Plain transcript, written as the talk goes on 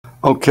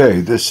Okay,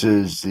 this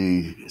is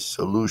the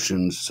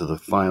solutions to the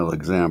final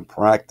exam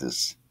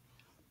practice,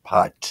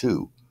 part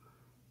two,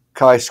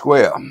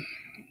 chi-square.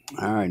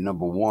 All right,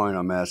 number one,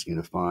 I'm asking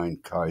you to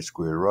find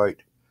chi-square right.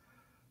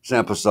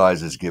 Sample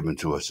size is given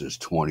to us as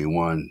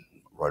 21.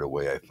 Right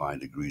away, I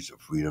find degrees of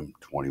freedom.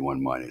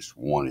 21 minus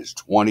 1 is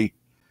 20.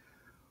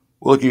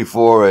 We're looking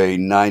for a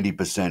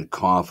 90%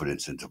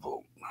 confidence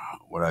interval.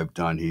 What I've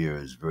done here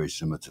is very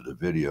similar to the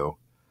video.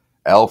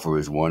 Alpha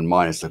is 1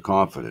 minus the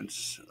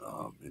confidence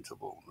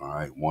interval. All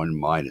right, 1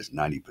 minus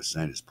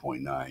 90% is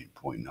 0.9,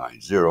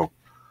 0.90.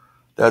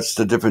 That's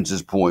the difference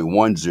is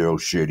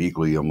 0.10 shared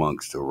equally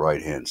amongst the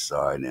right-hand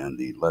side and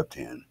the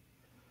left-hand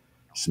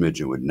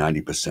smidgen with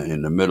 90%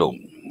 in the middle.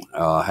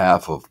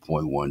 Half of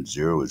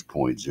 0.10 is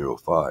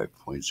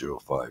 0.05, zero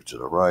 0.05 to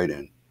the right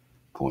and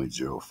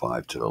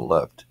 0.05 to the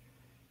left.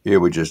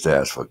 Here we just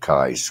ask for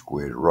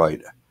chi-squared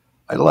right.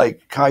 I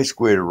like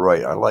chi-squared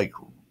right. I like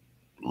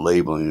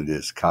labeling it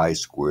as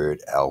chi-squared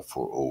alpha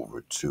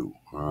over 2,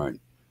 all right,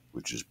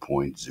 which is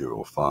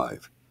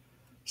 0.05.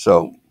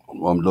 So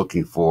I'm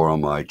looking for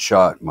on my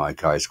chart, my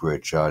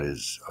chi-squared chart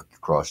is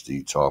across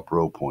the top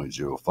row,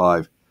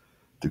 0.05.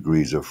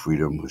 Degrees of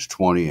freedom was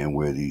 20, and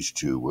where this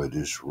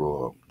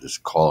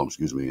column,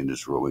 and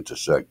this row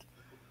intersect,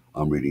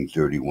 I'm reading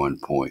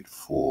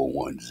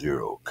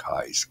 31.410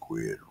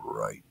 chi-squared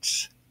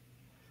right.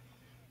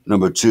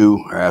 Number two,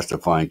 I asked to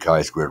find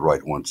chi-squared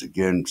right once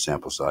again.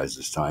 Sample size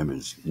this time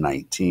is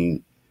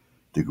 19.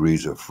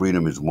 Degrees of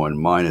freedom is 1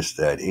 minus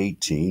that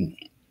 18.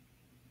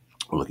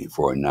 We're looking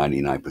for a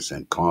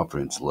 99%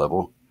 confidence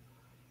level.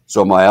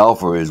 So my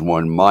alpha is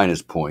 1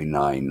 minus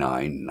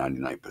 0.99,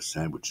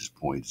 99%, which is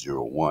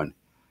 0.01.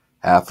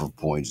 Half of zero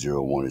point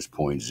 0.01 is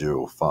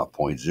 0.05,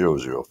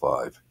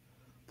 0.005.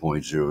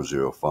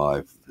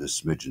 0.005,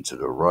 this smidgen to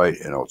the right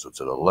and also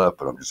to the left,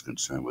 but I'm just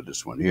concerned with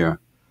this one here.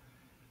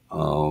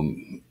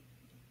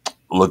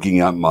 Looking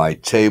at my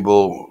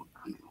table,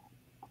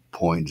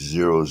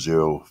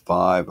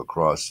 0.005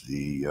 across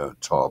the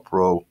top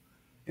row,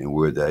 and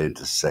where that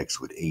intersects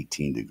with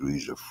 18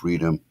 degrees of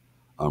freedom,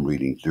 I'm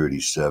reading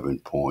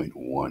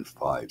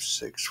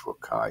 37.156 for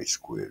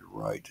chi-squared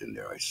right, and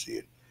there I see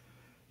it.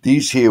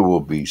 These here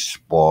will be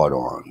spot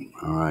on,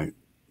 all right?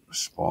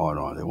 Spot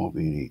on. There won't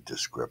be any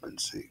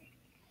discrepancy.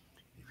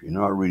 If you're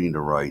not reading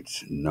the right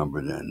number,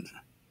 then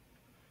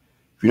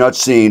if you're not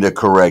seeing the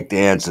correct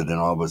answer, then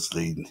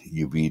obviously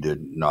you've either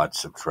not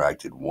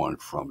subtracted one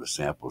from the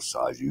sample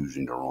size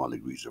using the wrong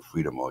degrees of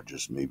freedom, or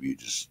just maybe you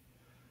just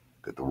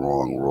got the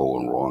wrong row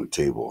and wrong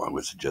table. I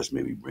would suggest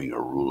maybe bring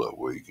a ruler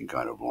where you can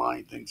kind of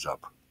line things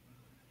up.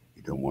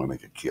 You don't want to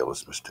make a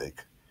careless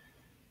mistake.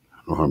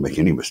 I don't want to make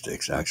any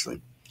mistakes,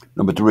 actually.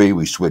 Number three,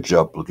 we switch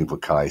up looking for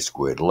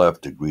chi-squared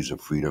left. Degrees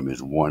of freedom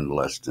is 1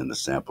 less than the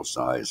sample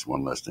size.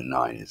 1 less than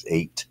 9 is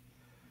 8.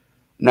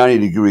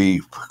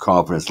 90-degree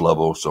confidence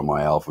level, so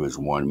my alpha is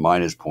 1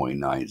 minus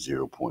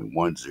 0.90,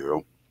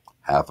 0.10.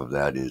 Half of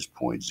that is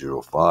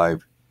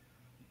 0.05.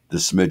 The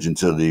smidgen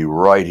to the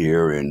right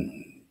here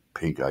in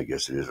pink, I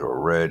guess it is,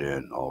 or red,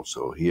 and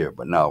also here.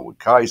 But now with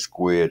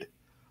chi-squared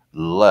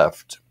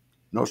left,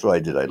 notice what I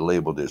did. I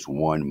labeled this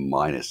 1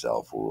 minus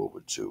alpha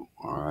over 2,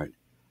 all right?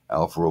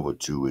 Alpha over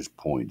 2 is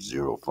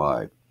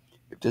 0.05.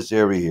 If this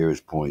area here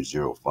is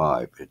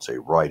 0.05, it's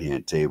a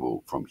right-hand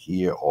table. From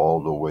here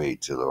all the way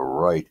to the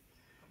right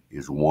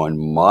is 1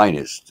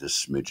 minus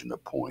this smidgen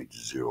of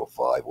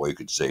 0.05, or you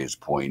could say it's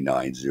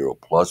 0.90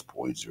 plus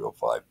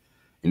 0.05.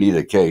 In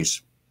either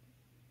case,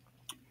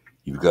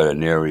 you've got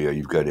an area,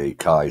 you've got a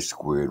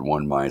chi-squared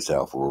 1 minus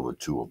alpha over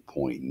 2 of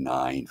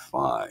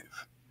 0.95.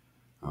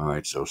 All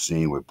right, so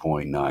seeing where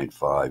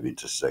 0.95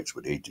 intersects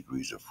with 8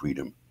 degrees of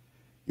freedom,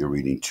 you're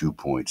reading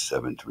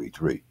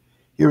 2.733.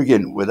 Here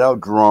again,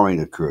 without drawing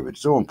a curve, it's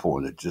so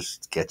important to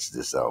just sketch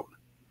this out.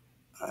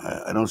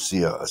 I don't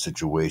see a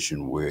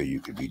situation where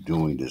you could be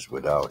doing this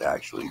without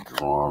actually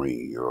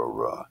drawing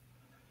your,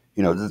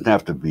 it doesn't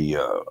have to be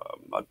a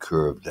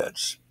curve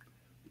it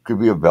could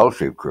be a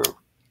bell-shaped curve,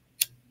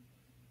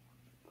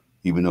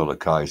 even though the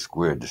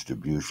chi-square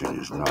distribution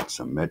is not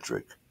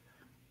symmetric.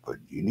 But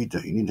you need to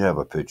have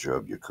a picture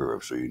of your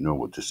curve so you know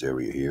what this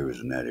area here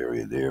is and that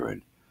area there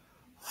and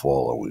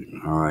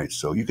following. All right,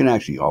 so you can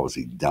actually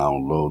obviously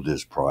download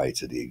this prior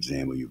to the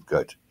exam where you've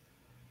got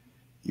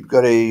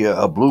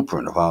a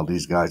blueprint of how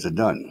these guys are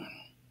done.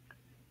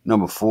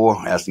 Number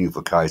four, asking you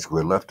for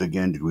chi-square left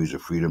again. Degrees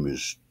of freedom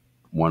is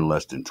 1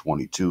 less than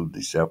 22,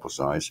 the sample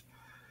size.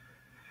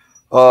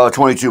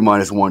 22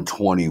 minus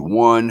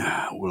 121.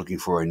 We're looking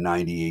for a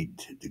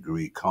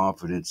 98-degree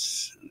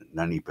confidence,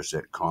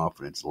 90%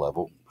 confidence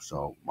level.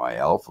 So my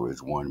alpha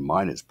is 1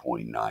 minus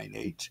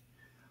 0.98,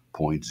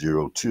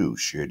 0.02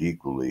 shared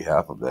equally.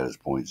 Half of that is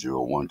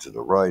 0.01 to the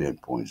right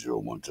and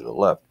 0.01 to the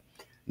left.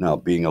 Now,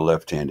 being a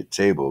left-handed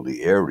table,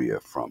 the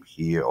area from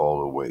here all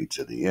the way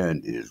to the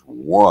end is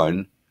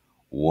one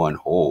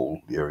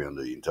whole, the area on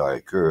the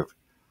entire curve,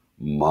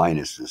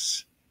 minus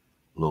this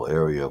little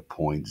area of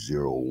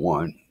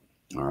 0.01,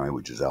 all right,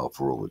 which is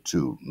alpha over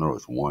 2.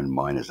 Notice 1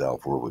 minus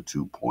alpha over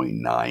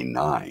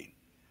 2.99.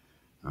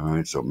 All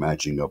right, so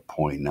matching up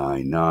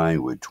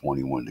 0.99 with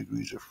 21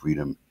 degrees of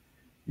freedom,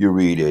 you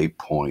read a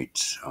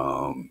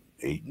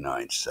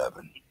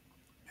 0.897.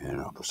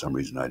 And for some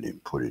reason I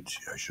didn't put it,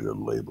 I should have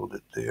labeled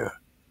it there,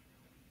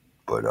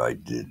 but I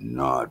did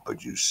not.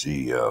 But you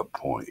see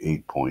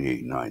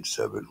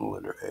 0.897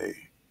 letter A.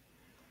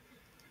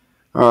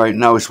 All right,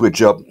 now we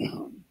switch up.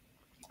 And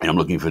I'm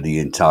looking for the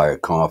entire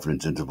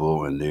confidence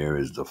interval, and there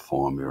is the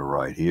formula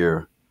right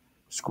here.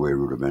 Square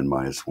root of n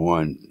minus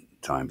 1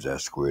 times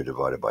s squared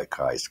divided by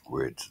chi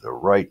squared to the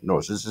right.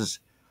 Notice this is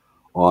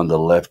on the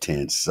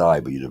left-hand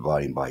side, but you're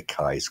dividing by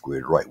chi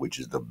squared right, which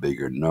is the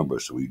bigger number.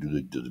 So when you do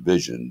the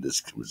division,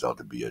 this comes out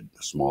to be a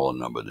smaller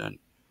number than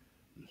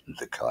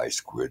the chi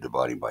squared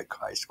dividing by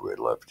chi squared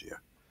left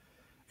here.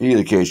 In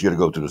either case, you got to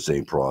go through the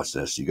same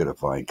process. You got to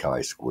find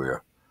chi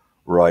square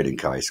right and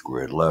chi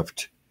squared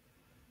left.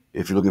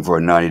 If you're looking for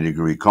a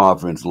 90-degree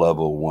confidence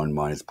level, 1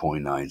 minus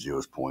 0.90 is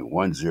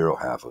 0.10.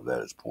 Half of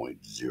that is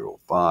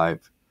 0.05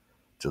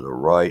 to the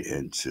right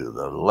and to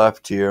the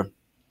left here.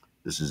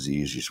 This is the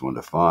easiest one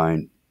to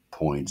find,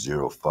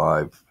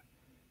 0.05.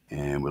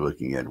 And we're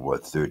looking at,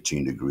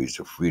 13 degrees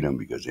of freedom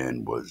because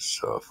n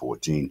was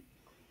 14.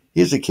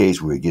 Here's a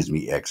case where it gives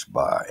me x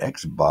bar.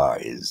 X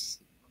bar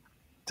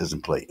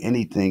doesn't play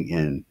anything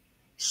in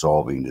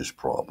solving this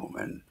problem.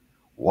 And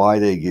why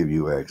they give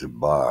you x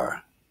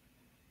bar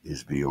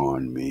is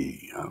beyond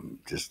me. I'm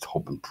just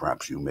hoping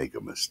perhaps you make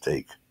a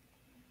mistake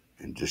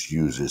and just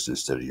use this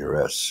instead of your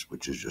S,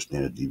 which is your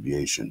standard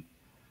deviation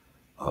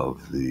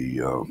of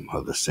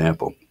the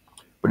sample.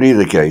 But in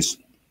either case,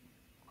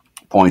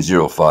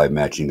 0.05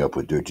 matching up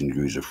with 13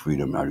 degrees of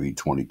freedom, I read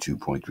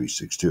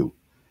 22.362.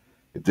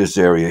 If this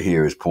area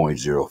here is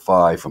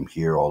 0.05, from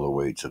here all the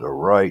way to the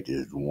right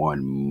is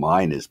 1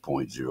 minus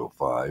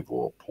 0.05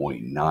 or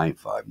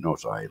 0.95.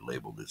 Notice I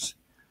labeled this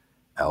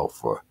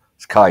alpha.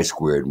 It's chi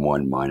squared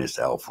 1 minus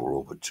alpha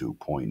over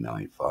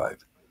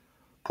 2.95.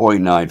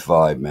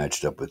 0.95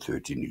 matched up with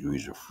 13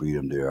 degrees of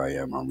freedom. There I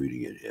am. I'm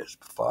reading it as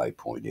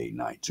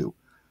 5.892.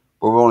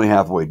 But we're only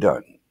halfway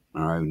done.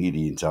 All right, we need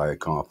the entire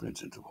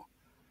confidence interval.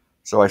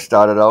 So I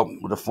started out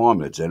with a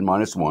formula. It's n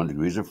minus 1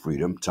 degrees of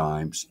freedom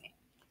times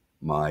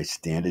my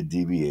standard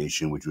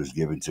deviation, which was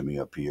given to me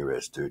up here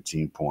as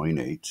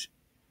 13.8.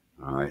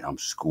 All right, I'm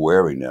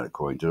squaring that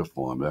according to the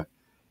formula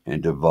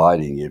and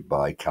dividing it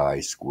by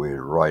chi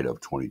squared right of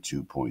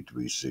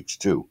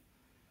 22.362.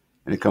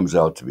 And it comes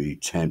out to be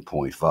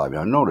 10.5.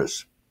 Now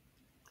notice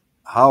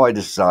how I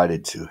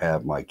decided to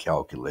have my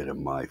calculator,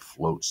 my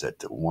float set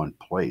to one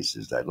place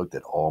is that I looked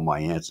at all my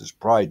answers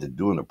prior to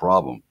doing the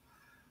problem.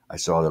 I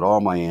saw that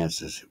all my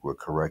answers were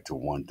correct to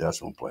one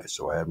decimal place.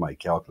 So I had my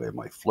calculator,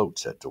 my float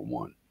set to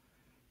 1.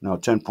 Now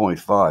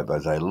 10.5,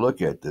 as I look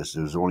at this,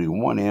 there's only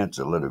one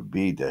answer, letter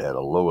B, that had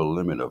a lower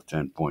limit of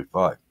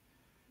 10.5.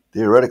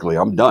 Theoretically,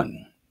 I'm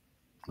done.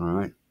 All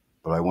right.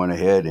 But I went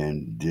ahead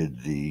and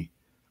did the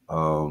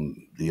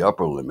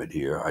upper limit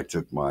here. I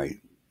took my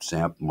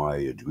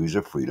degrees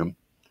of freedom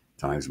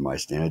times my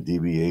standard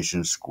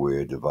deviation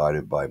squared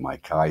divided by my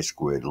chi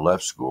squared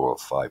left score of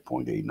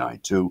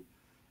 5.892,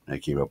 and I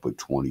came up with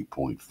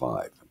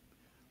 20.5.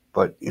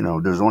 But,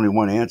 there's only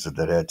one answer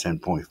that had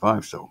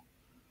 10.5, so,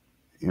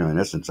 in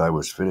essence, I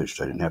was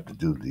finished. I didn't have to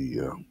do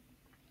the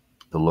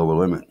lower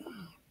limit.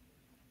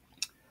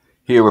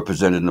 Here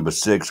represented number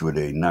 6 with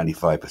a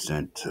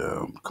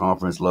 95%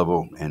 confidence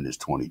level, and is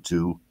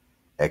 22.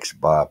 X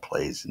bar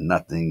plays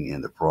nothing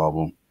in the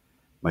problem.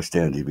 My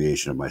standard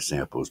deviation of my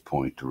sample is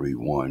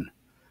 0.31.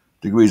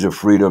 Degrees of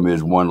freedom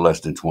is 1 less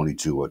than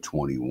 22 or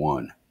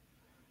 21.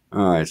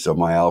 All right, so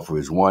my alpha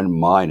is 1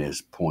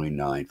 minus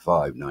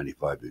 0.95.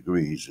 95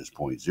 degrees is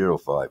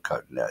 0.05.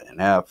 Cutting that in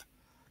half,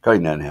 I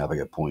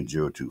got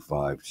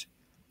 0.025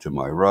 to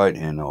my right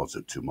and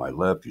also to my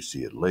left. You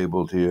see it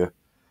labeled here.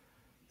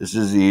 This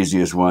is the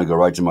easiest one. I go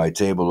right to my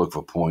table, look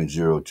for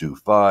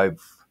 0.025,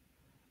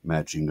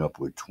 matching up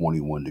with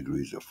 21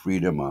 degrees of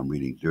freedom. I'm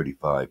reading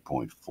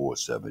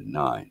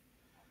 35.479.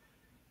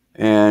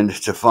 And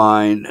to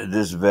find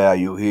this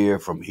value here,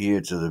 from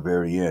here to the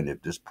very end,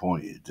 if this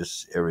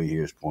area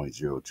here is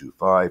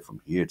 0.025,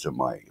 from here to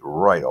my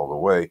right all the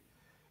way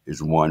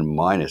is 1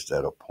 minus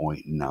that of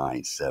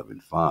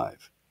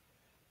 0.975.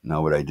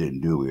 Now what I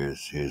didn't do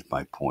is, here's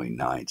my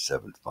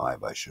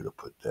 0.975. I should have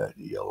put that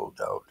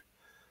yellowed out.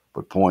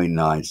 But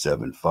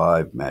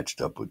 0.975 matched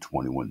up with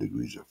 21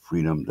 degrees of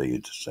freedom. They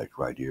intersect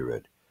right here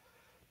at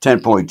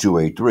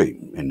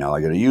 10.283. And now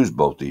I got to use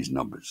both these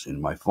numbers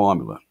in my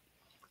formula.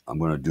 I'm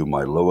going to do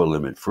my lower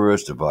limit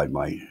first,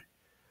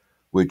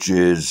 which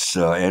is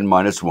n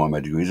minus 1, my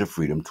degrees of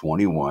freedom,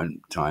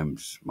 21,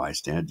 times my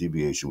standard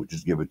deviation, which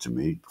is given to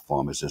me.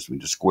 Formula says me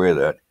to square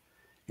that,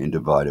 and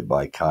divided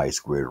by chi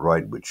squared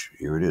right, which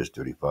here it is,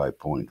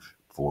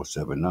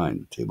 35.479.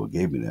 The table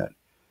gave me that.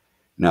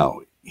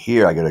 Now,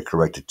 here I got to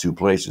correct it 2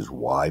 places.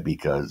 Why?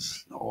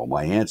 Because all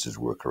my answers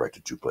were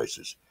corrected 2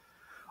 places.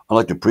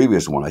 Unlike the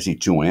previous one, I see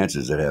 2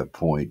 answers that have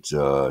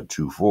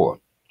 0.24.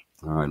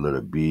 All right,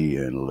 letter B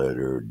and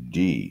letter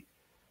D.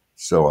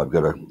 So I've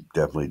got to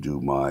definitely do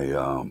my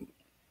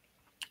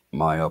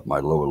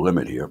lower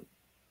limit here.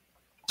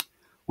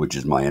 which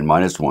is my n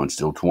minus 1,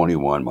 still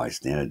 21. My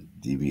standard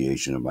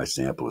deviation of my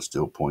sample is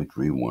still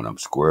 0.31. I'm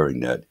squaring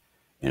that,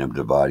 and I'm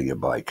dividing it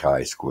by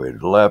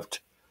chi-squared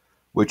left,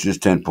 which is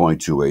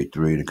 10.283,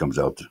 and it comes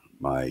out to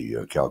my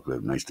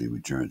calculator nicely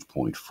returns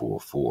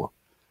 0.44.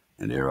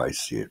 And there I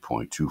see it,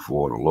 0.24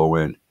 on the low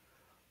end,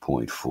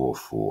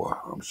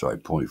 0.44. I'm sorry,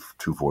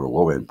 0.24 on the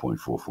low end,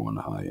 0.44 on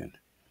the high end.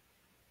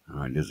 All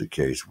right, there's a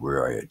case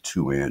where I had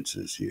two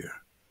answers here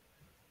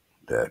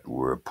that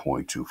were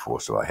 0.24,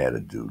 so I had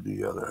to do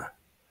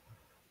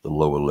the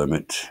lower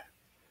limit.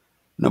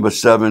 Number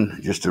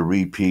 7, just to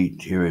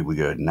repeat, here we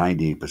got a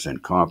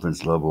 98%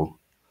 confidence level,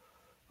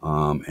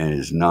 and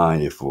it's 9,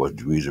 therefore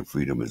degrees of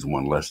freedom is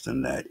 1 less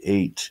than that.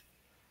 8,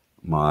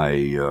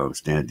 my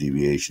standard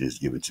deviation is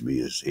given to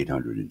me as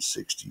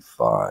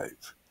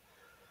 865.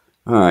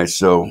 All right,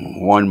 so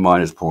 1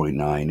 minus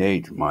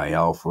 0.98, my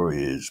alpha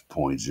is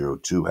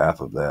 0.02,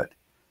 half of that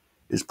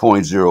is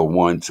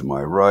 0.01 to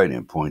my right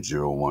and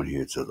 0.01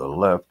 here to the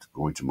left.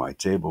 Going to my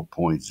table,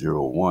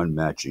 0.01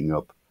 matching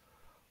up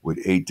with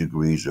 8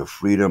 degrees of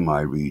freedom, I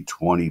read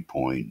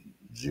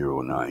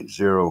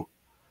 20.090.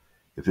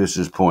 If this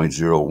is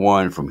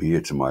 0.01, from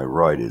here to my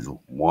right is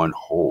one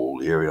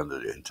whole area under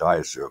the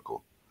entire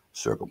circle,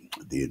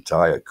 the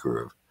entire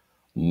curve,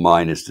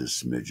 minus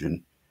this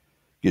smidgen,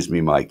 gives me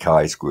my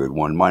chi-squared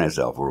 1 minus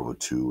alpha over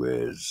 2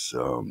 is,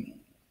 well,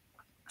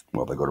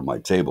 if I go to my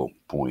table,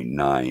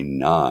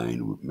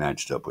 0.99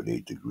 matched up with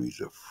 8 degrees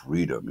of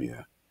freedom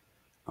here.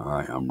 All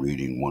right, I'm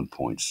reading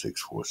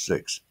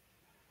 1.646.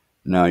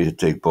 Now you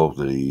take both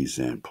of these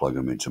and plug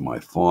them into my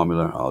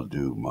formula. I'll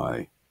do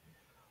my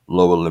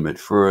lower limit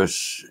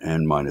first.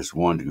 N minus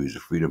 1 degrees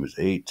of freedom is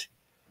 8.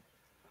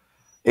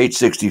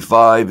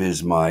 865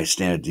 is my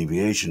standard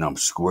deviation. I'm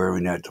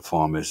squaring that, the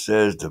formula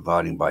says,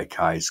 dividing by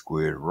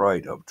chi-squared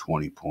right of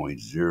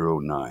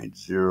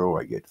 20.090.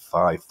 I get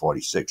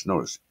 546.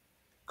 Notice,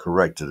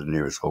 correct to the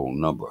nearest whole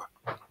number.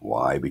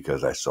 Why?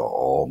 Because I saw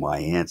all my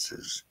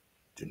answers.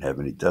 Didn't have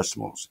any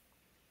decimals.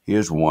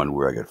 Here's one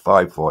where I got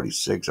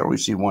 546. I only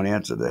see one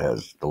answer that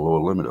has the lower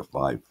limit of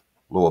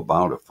lower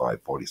bound of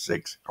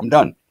 546. I'm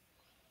done.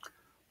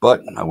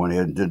 But I went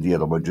ahead and did the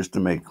other one just to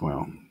make,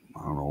 well,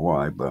 I don't know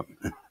why, but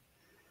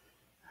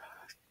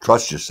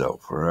trust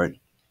yourself, all right?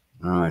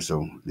 All right,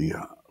 so the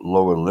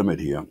lower limit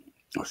here,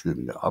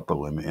 the upper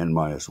limit, n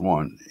minus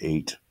 1,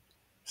 8,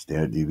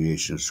 standard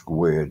deviation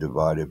squared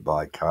divided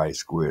by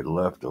chi-squared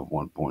left of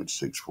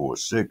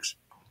 1.646.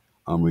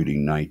 I'm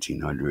reading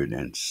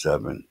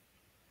 1907,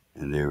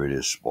 and there it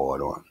is,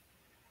 spot on.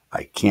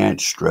 I can't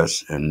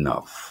stress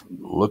enough.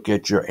 Look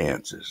at your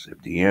answers.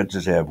 If the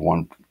answers have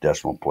one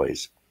decimal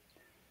place,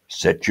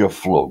 set your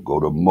float. Go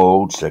to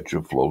mode, set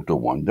your float to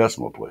 1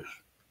 decimal place.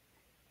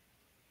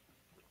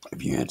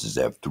 If your answers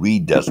have 3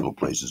 decimal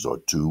places or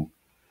 2,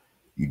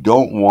 you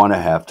don't want to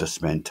have to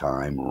spend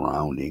time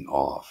rounding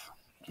off.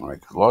 All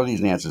right, because a lot of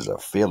these answers are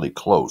fairly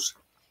close.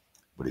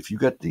 But if you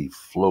got the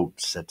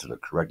float set to the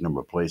correct number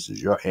of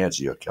places, your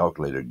answer, your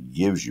calculator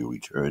gives you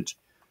returns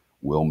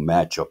will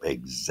match up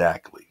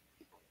exactly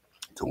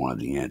to one of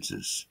the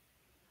answers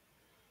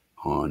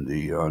on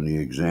the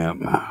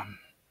exam.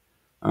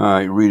 All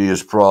right, reading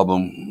this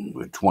problem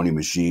with 20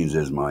 machines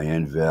as my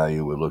end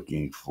value. We're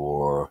looking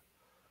for,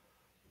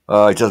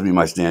 it tells me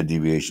my standard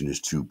deviation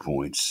is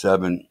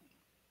 2.7.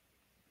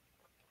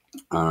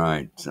 All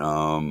right,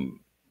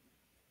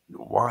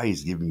 why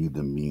he's giving you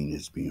the mean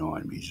is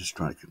beyond me. He's just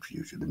trying to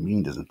confuse you. The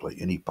mean doesn't play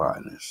any part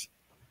in this.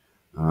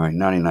 All right,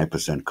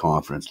 99%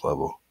 confidence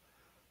level.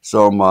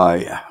 So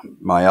my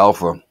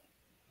alpha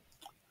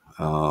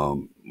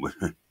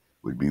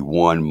would be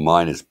 1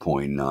 minus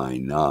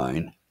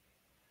 0.99.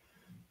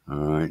 All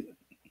right.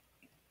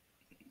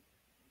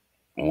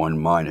 1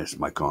 minus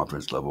my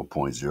confidence level,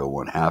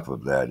 0.01. Half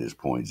of that is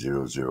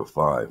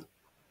 0.005.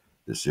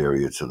 This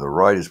area to the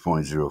right is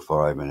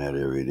 0.05, and that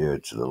area there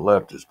to the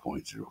left is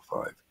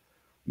 0.05.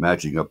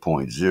 Matching up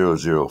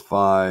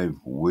 0.005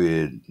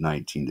 with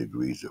 19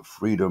 degrees of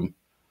freedom.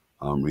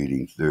 I'm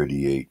reading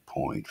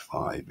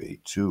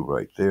 38.582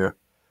 right there.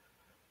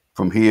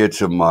 From here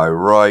to my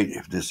right,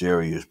 if this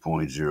area is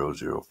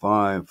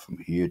 0.005, from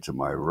here to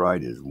my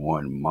right is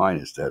 1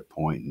 minus that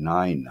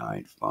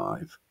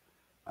 0.995.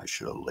 I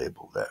should have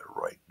labeled that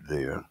right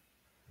there.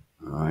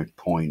 All right,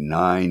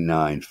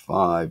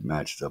 0.995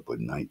 matched up with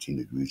 19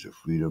 degrees of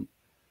freedom.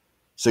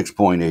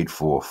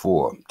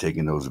 6.844.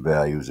 Taking those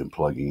values and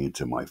plugging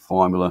into my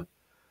formula.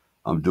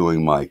 I'm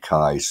doing my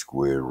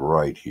chi-squared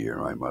right here,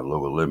 right? My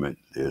lower limit,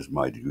 there's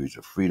my degrees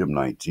of freedom,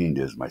 19.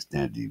 There's my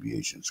standard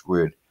deviation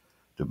squared,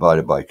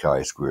 divided by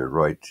chi-squared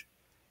right.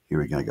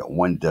 Here again, I got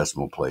 1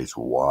 decimal place.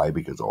 Why?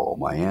 Because all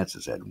my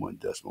answers had 1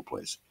 decimal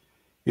place.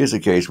 Here's a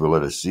case where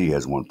letter C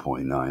has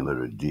 1.9,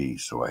 letter D,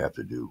 so I have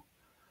to do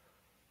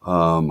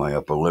my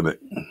upper limit.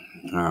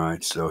 All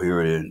right, so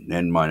here it is,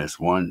 n minus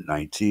 1,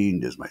 19.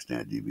 There's my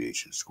standard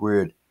deviation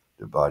squared,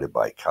 divided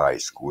by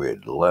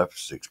chi-squared left,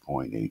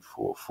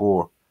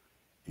 6.844.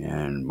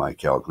 And my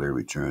calculator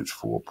returns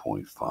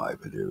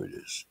 4.5, and there it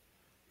is.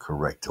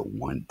 Correct to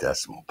 1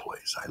 decimal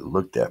place. I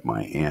looked at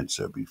my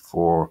answer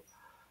before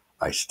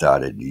I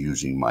started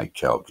using my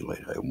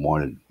calculator. I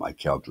wanted my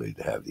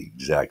calculator to have the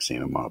exact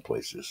same amount of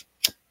places.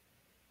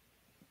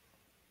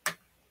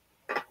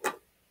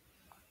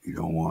 You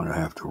don't want to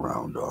have to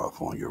round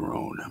off on your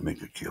own and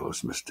make a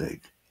careless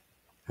mistake.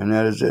 And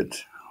that is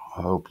it.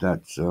 I hope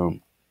that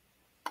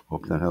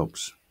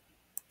helps.